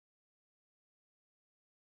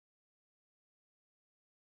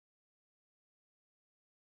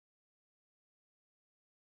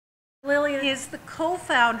Lilian is the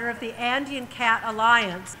co-founder of the Andean Cat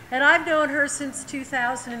Alliance, and I've known her since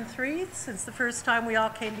 2003, since the first time we all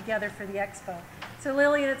came together for the Expo. So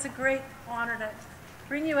Lilian, it's a great honor to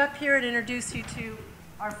bring you up here and introduce you to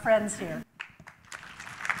our friends here.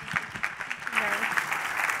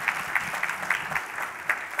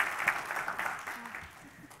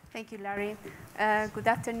 Thank you, Larry. Good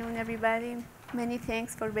afternoon, everybody. Many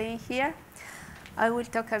thanks for being here. I will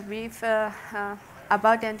talk a brief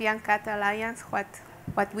about the Andean Cat Alliance, what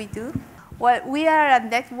we do. Well, we are a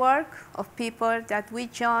network of people that we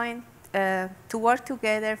joined to work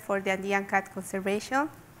together for the Andean cat conservation,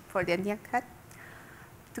 for the Andean cat,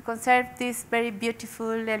 to conserve this very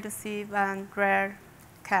beautiful, elusive, and rare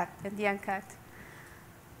cat, Andean cat.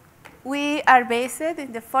 We are based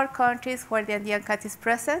in the 4 countries where the Andean cat is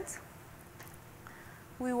present.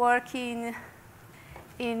 We work we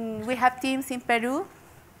have teams in Peru,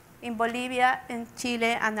 in Bolivia, in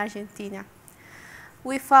Chile, and Argentina.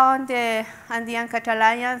 We found the Andean Cat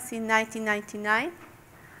Alliance in 1999.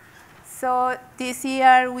 So this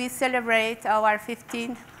year we celebrate our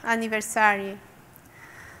 15th anniversary.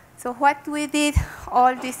 So what we did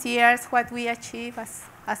all these years, what we achieved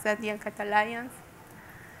as Andean Cat Alliance.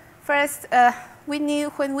 First, we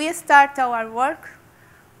knew when we start our work,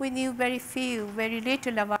 we knew very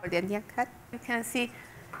little about the Andean cat. You can see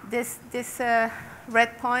this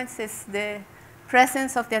red points is the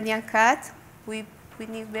presence of the Andean cat. We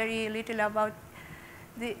knew very little about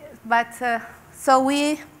so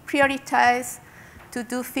we prioritized to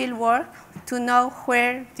do field work to know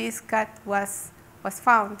where this cat was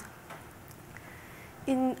found.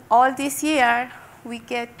 In all this year, we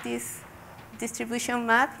get this distribution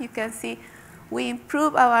map. You can see we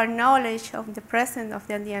improve our knowledge of the presence of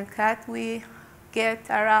the Andean cat. We get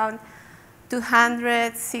around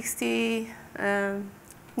 260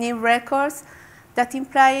 new records that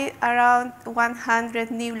imply around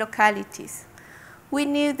 100 new localities. We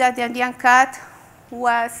knew that the Andean cat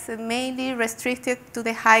was mainly restricted to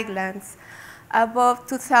the highlands, above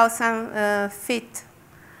 2,000 feet.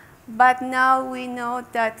 But now we know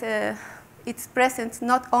that it's present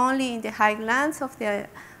not only in the highlands of the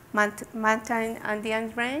mountain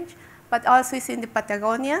Andean range, but also it's in the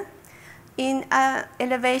Patagonia, in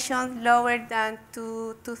elevation lower than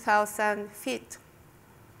 2,000 feet.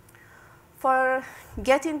 For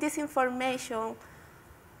getting this information,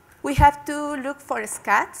 we have to look for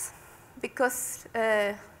scats, because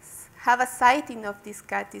have a sighting of this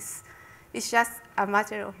cat is just a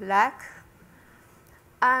matter of luck.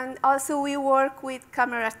 And also we work with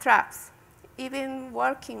camera traps. Even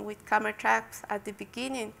working with camera traps at the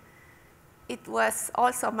beginning, it was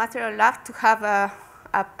also a matter of luck to have a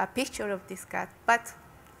picture of this cat. But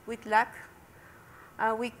with luck,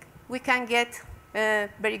 we can get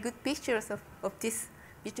very good pictures of this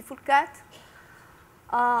beautiful cat.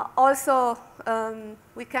 Also,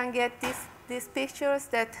 we can get these pictures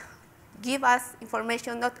that give us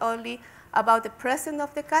information not only about the presence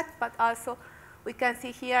of the cat, but also we can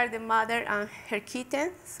see here the mother and her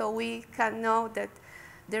kitten, so we can know that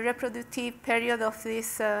the reproductive period of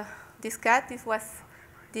this cat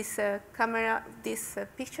this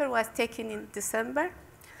picture was taken in December.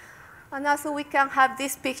 And also we can have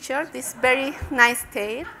this picture, this very nice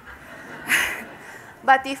tail.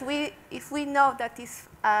 But if we know that it's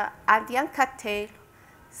Andean cat tail,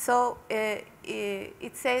 so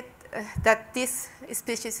it said that this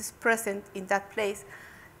species is present in that place.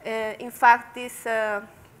 In fact, this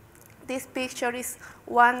picture is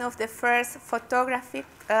one of the first photographic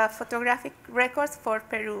records for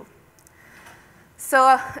Peru.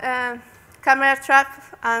 So camera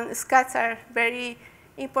trap and scats are very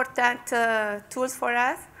important tools for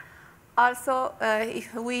us. Also,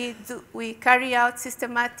 if we carry out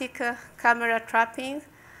systematic camera trapping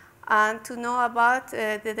and to know about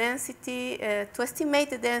the density, to estimate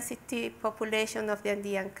the density population of the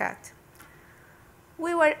Andean cat.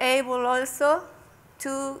 We were able also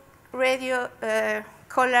to radio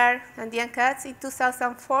collar Andean cats. In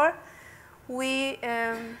 2004, we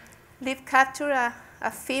live capture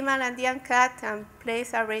a female Andean cat and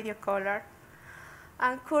place a radio collar.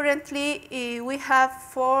 And currently, we have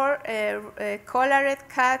 4 collared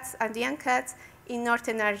cats, Andean cats, in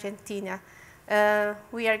northern Argentina.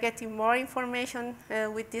 We are getting more information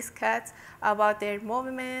with these cats about their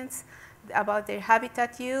movements, about their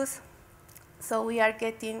habitat use. So we are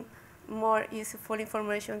getting more useful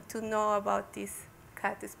information to know about this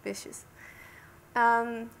cat species.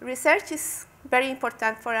 Research is very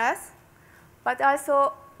important for us, but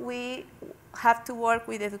also we have to work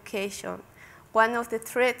with education. One of the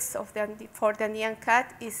threats for the Andean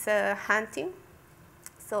cat is hunting.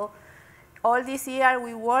 So All this year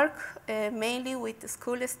we work mainly with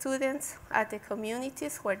school students at the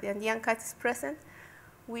communities where the Andean cat is present.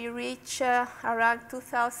 We reach around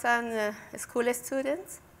 2,000 school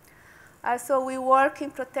students. Also, we work in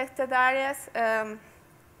protected areas.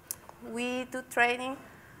 We do training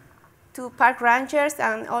to park rangers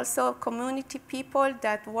and also community people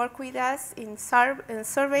that work with us in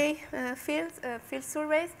survey field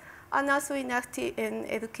surveys, and also in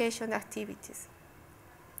education activities.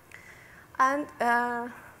 And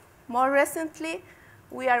more recently,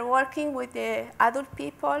 we are working with the adult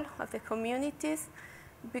people of the communities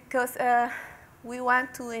because we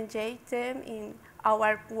want to engage them in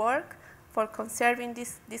our work for conserving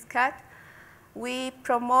this cat. We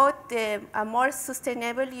promote a more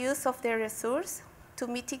sustainable use of the resource to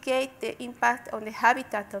mitigate the impact on the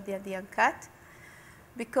habitat of the Andean cat,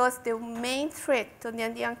 because the main threat to the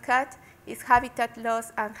Andean cat is habitat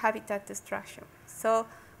loss and habitat destruction. So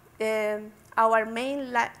our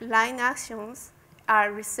main line actions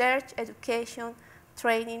are research, education,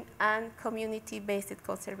 training, and community-based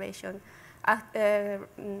conservation.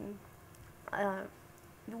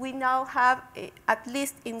 We now have, at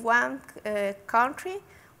least in one country,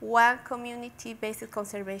 one community-based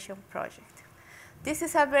conservation project. This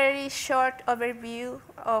is a very short overview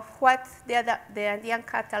of what the Andean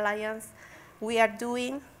Cat Alliance we are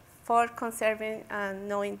doing for conserving and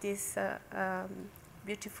knowing this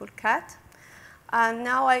beautiful cat. And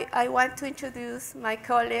now I want to introduce my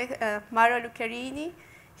colleague, Mauro Lucherini.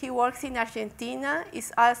 He works in Argentina,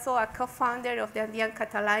 is also a co-founder of the Andean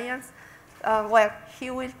Cat Alliance. Well, he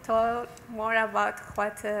will talk more about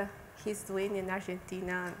what he's doing in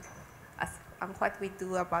Argentina and what we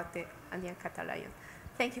do about the Andean Cat Alliance.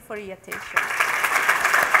 Thank you for your attention.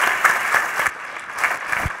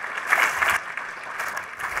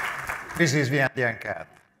 This is the Andean cat.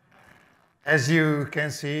 As you can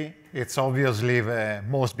see, it's obviously the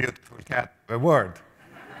most beautiful cat in the world.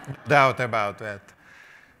 No doubt about that.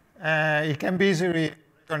 It can be easily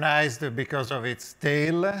recognized because of its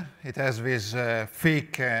tail. It has this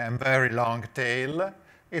thick and very long tail.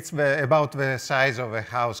 It's about the size of a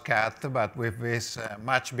house cat, but with this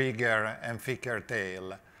much bigger and thicker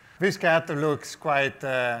tail. This cat looks quite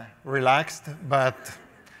relaxed, but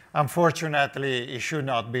unfortunately, it should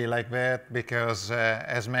not be like that because,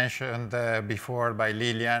 as mentioned before by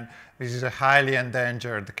Lilian, this is a highly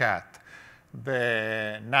endangered cat.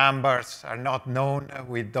 The numbers are not known.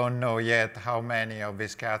 We don't know yet how many of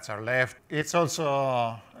these cats are left. It's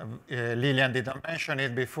also, Lilian didn't mention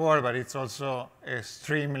it before, but it's also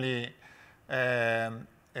extremely,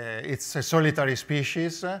 it's a solitary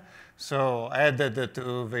species. So added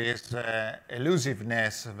to this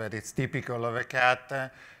elusiveness that is typical of a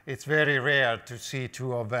cat, it's very rare to see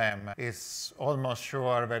two of them. It's almost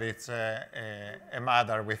sure that it's a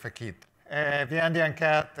mother with a kid. The Andean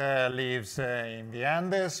cat lives in the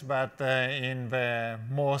Andes, but in the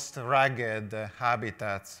most rugged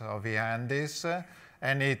habitats of the Andes,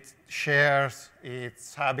 and it shares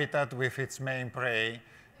its habitat with its main prey,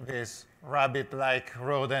 this rabbit-like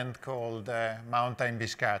rodent called mountain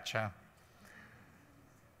biscacha.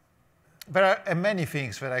 There are many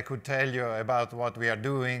things that I could tell you about what we are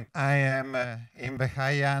doing. I am in the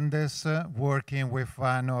high Andes working with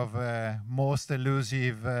one of the most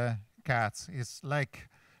elusive cats. It's like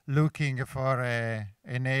looking for a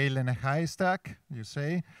nail in a haystack, you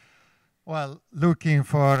say. Well, looking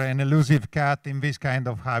for an elusive cat in this kind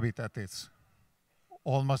of habitat is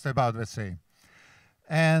almost about the same.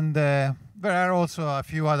 And there are also a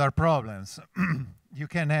few other problems. You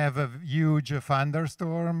can have a huge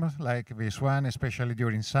thunderstorm like this one, especially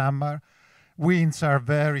during summer. Winds are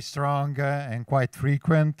very strong and quite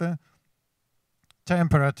frequent.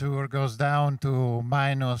 Temperature goes down to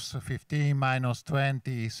minus 15, minus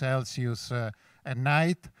 20 Celsius at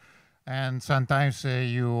night. And sometimes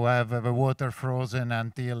you have the water frozen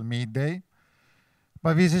until midday.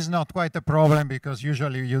 But this is not quite a problem because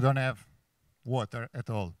usually you don't have water at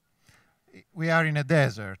all. We are in a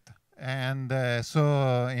desert. And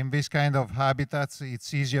so in this kind of habitats,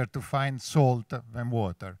 it's easier to find salt than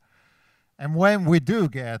water. And when we do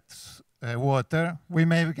get water, we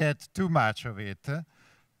may get too much of it.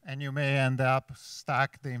 And you may end up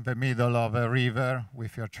stuck in the middle of a river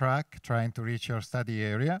with your truck trying to reach your study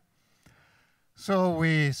area. So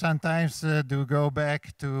we sometimes do go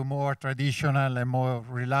back to more traditional and more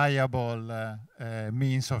reliable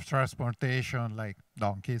means of transportation like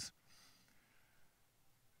donkeys.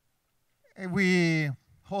 We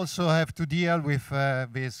also have to deal with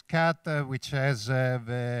this cat which has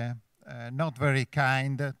not very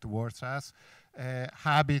kind towards us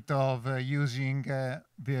habit of using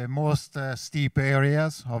the most steep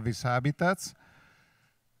areas of these habitats.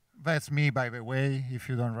 That's me, by the way, if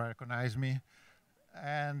you don't recognize me.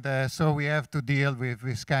 And so we have to deal with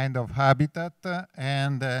this kind of habitat.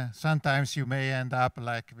 And sometimes you may end up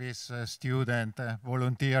like this student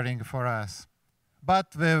volunteering for us.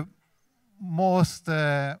 But the most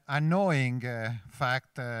annoying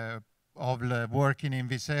fact of working in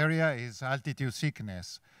this area is altitude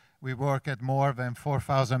sickness. We work at more than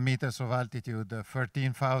 4,000 meters of altitude,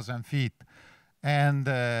 13,000 feet. And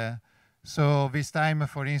so this time,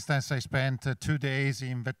 for instance, I spent 2 days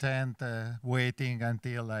in the tent waiting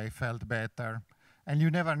until I felt better. And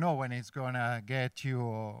you never know when it's going to get you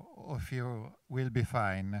or if you will be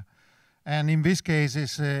fine. And in these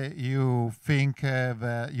cases, you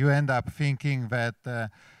end up thinking that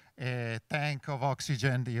a tank of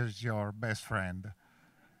oxygen is your best friend.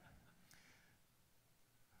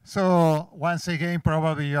 So once again,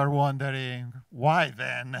 probably you're wondering, why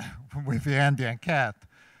then with the Andean cat?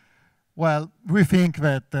 Well, we think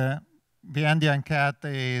that the Andean cat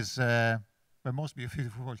is the most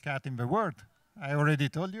beautiful cat in the world. I already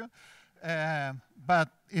told you. But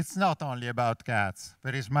it's not only about cats.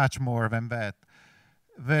 There is much more than that.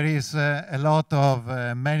 There is a lot of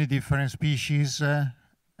many different species,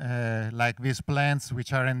 like these plants,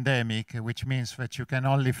 which are endemic, which means that you can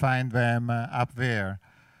only find them up there.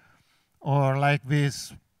 Or like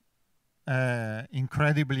this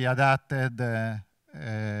incredibly adapted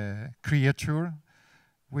creature,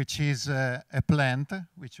 which is a plant,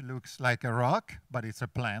 which looks like a rock, but it's a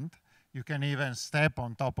plant. You can even step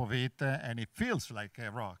on top of it, and it feels like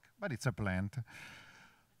a rock, but it's a plant.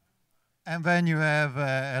 And then you have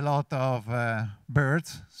a lot of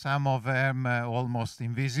birds, some of them almost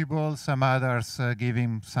invisible, some others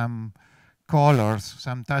giving some colors,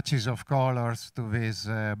 some touches of colors to these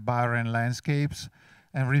barren landscapes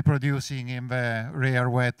and reproducing in the rare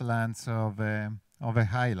wetlands of the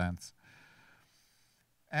highlands.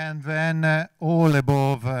 And then all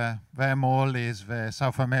above them all is the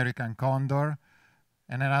South American condor,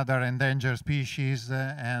 and another endangered species,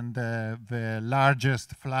 and the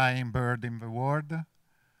largest flying bird in the world.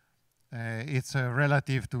 It's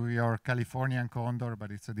relative to your Californian condor,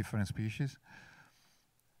 but it's a different species.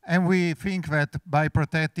 And we think that by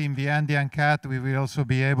protecting the Andean cat, we will also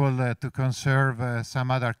be able to conserve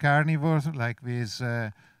some other carnivores, like these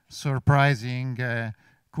surprising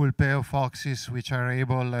Culpeo foxes, which are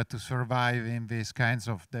able to survive in these kinds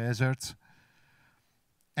of deserts.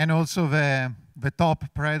 And also the top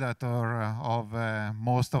predator of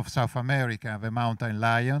most of South America, the mountain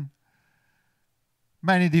lion.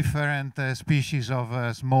 Many different species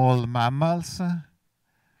of small mammals.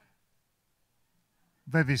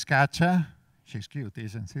 The vizcacha, she's cute,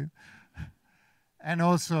 isn't she? And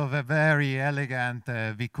also the very elegant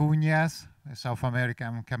vicuñas, a South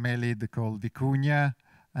American camelid called vicuña,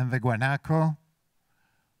 and the guanaco.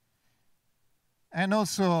 And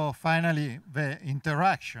also, finally, the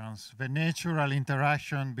interactions, the natural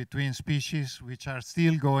interaction between species which are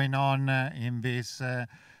still going on in these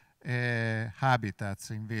habitats,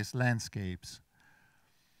 in these landscapes.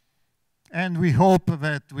 And we hope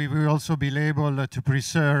that we will also be able to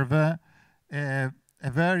preserve a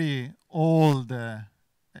very old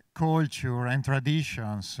culture and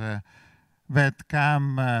traditions that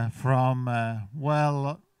come from,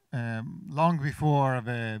 long before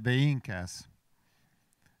the Incas,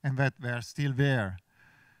 and that they're still there.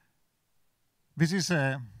 This is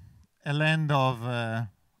a land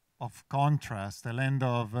of contrast, a land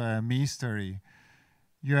of mystery.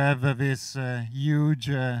 You have this huge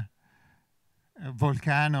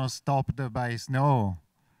volcanoes topped by snow,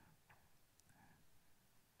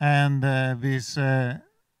 and this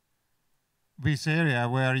area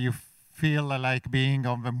where you feel like being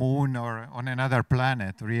on the moon or on another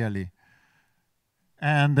planet, really.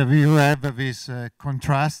 And we have this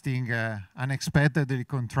contrasting, unexpectedly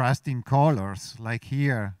contrasting colors, like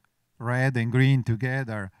here, red and green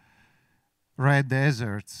together, red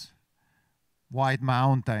deserts, white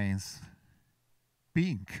mountains,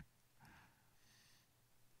 pink.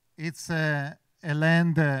 It's a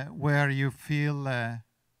land where you feel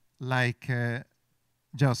like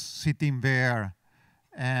just sitting there,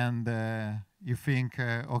 and you think,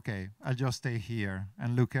 okay, I'll just stay here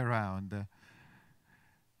and look around.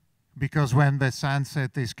 Because when the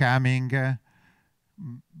sunset is coming,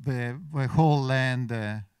 the whole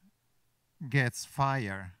land gets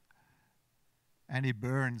fire, and it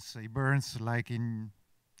burns like in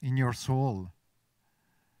your soul.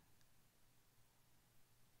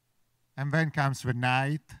 And then comes the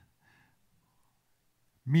night,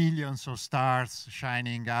 millions of stars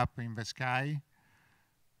shining up in the sky,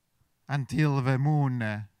 until the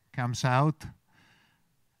moon comes out,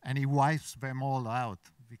 and he wipes them all out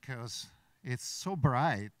because it's so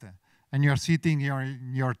bright. And you're sitting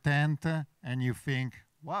in your tent and you think,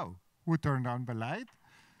 wow, who turned on the light?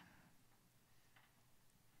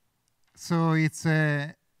 So it's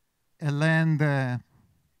a land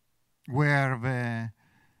where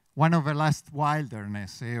one of the last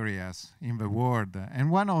wilderness areas in the world,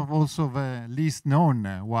 and one of also the least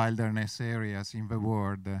known wilderness areas in the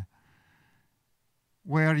world,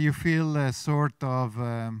 where you feel sort of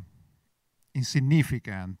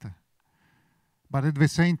insignificant. But at the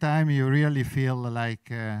same time, you really feel like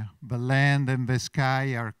the land and the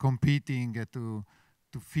sky are competing to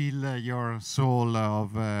fill your soul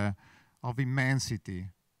of immensity.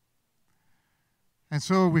 And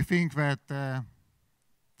so we think that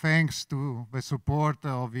thanks to the support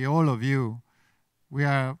of all of you,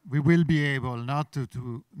 we will be able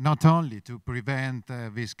not only to prevent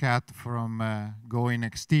this cat from going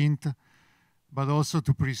extinct, but also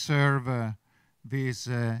to preserve this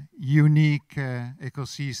unique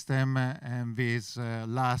ecosystem and this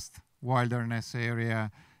last wilderness area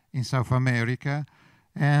in South America,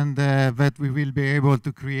 and that we will be able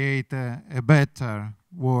to create a better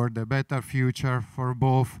world, a better future for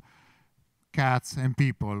both cats and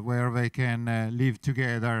people, where they can live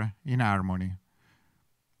together in harmony.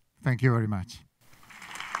 Thank you very much.